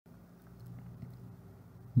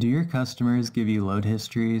Do your customers give you load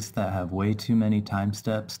histories that have way too many time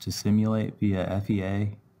steps to simulate via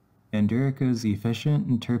FEA? Endurica's Efficient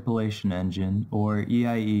Interpolation Engine, or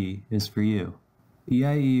EIE, is for you.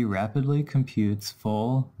 EIE rapidly computes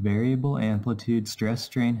full, variable amplitude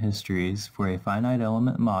stress-strain histories for a finite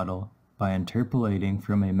element model by interpolating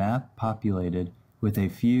from a map populated with a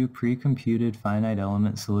few pre-computed finite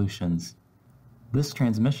element solutions. This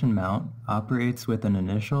transmission mount operates with an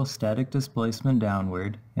initial static displacement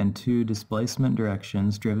downward and two displacement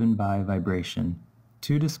directions driven by vibration.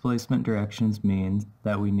 Two displacement directions mean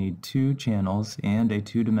that we need two channels and a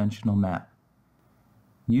two-dimensional map.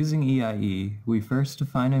 Using EIE, we first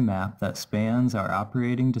define a map that spans our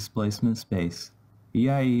operating displacement space.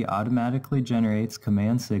 EIE automatically generates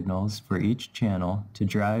command signals for each channel to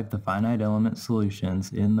drive the finite element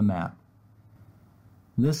solutions in the map.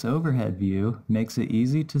 This overhead view makes it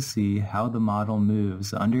easy to see how the model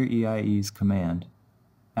moves under EIE's command.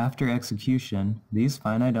 After execution, these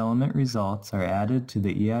finite element results are added to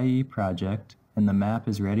the EIE project and the map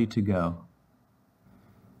is ready to go.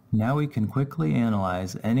 Now we can quickly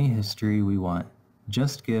analyze any history we want.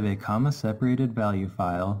 Just give a comma-separated value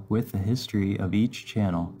file with the history of each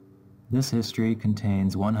channel. This history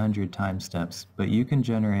contains 100 time steps, but you can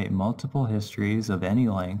generate multiple histories of any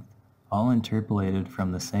length, all interpolated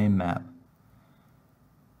from the same map.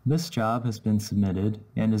 This job has been submitted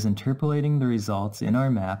and is interpolating the results in our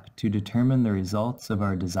map to determine the results of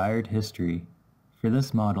our desired history. For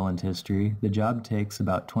this model and history, the job takes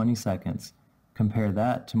about 20 seconds. Compare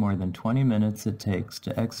that to more than 20 minutes it takes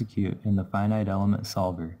to execute in the finite element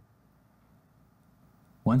solver.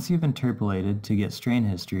 Once you've interpolated to get strain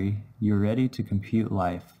history, you're ready to compute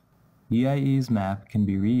life. EIE's map can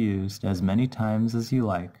be reused as many times as you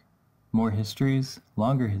like. More histories,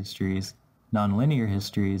 longer histories, nonlinear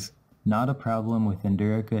histories, not a problem with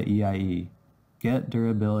Endurica EIE. Get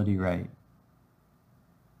durability right.